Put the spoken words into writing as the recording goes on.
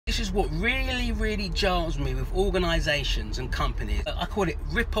This is what really jars me with organisations and companies. I call it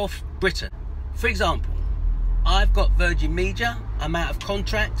rip-off Britain. For example, I've got Virgin Media, I'm out of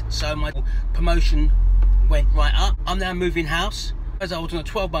contract, so my promotion went right up. I'm now moving house, as I was on a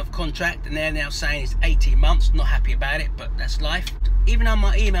 12-month contract and they're now saying it's 18 months. Not happy about it, but that's life. Even though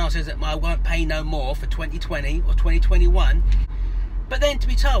my email says that I won't pay no more for 2020 or 2021, but then to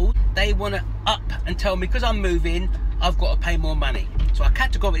be told they want to up and tell me because I'm moving, I've got to pay more money. So I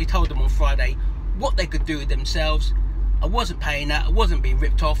categorically told them on Friday what they could do with themselves. I wasn't paying that, I wasn't being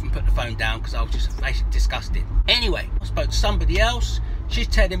ripped off, and put the phone down because I was just basically disgusted. Anyway, I spoke to somebody else. She's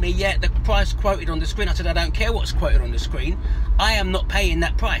telling me, yeah, the price quoted on the screen. I said, I don't care what's quoted on the screen. I am not paying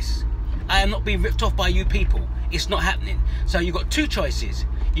that price. I am not being ripped off by you people. It's not happening. So you've got two choices.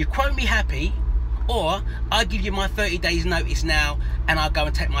 You quote me happy, or I give you my 30 days notice now and I'll go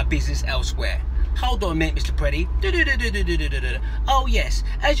and take my business elsewhere. Hold on a minute, Mr. Preddie. Oh yes,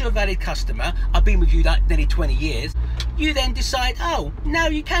 as you're a valid customer, I've been with you like nearly 20 years. You then decide, oh, now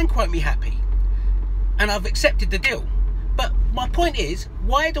you can quote me happy. And I've accepted the deal. But my point is,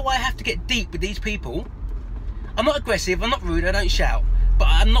 why do I have to get deep with these people? I'm not aggressive, I'm not rude, I don't shout. But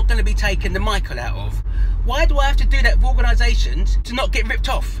I'm not going to be taking the Michael out of. Why do I have to do that with organisations to not get ripped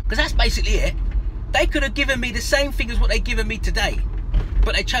off? Because that's basically it. They could have given me the same thing as what they've given me today,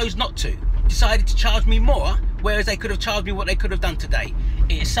 but they chose not to. Decided to charge me more, whereas they could have charged me what they could have done today.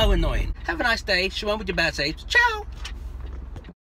 It is so annoying. Have a nice day. Sharmone with your bad saves. Ciao!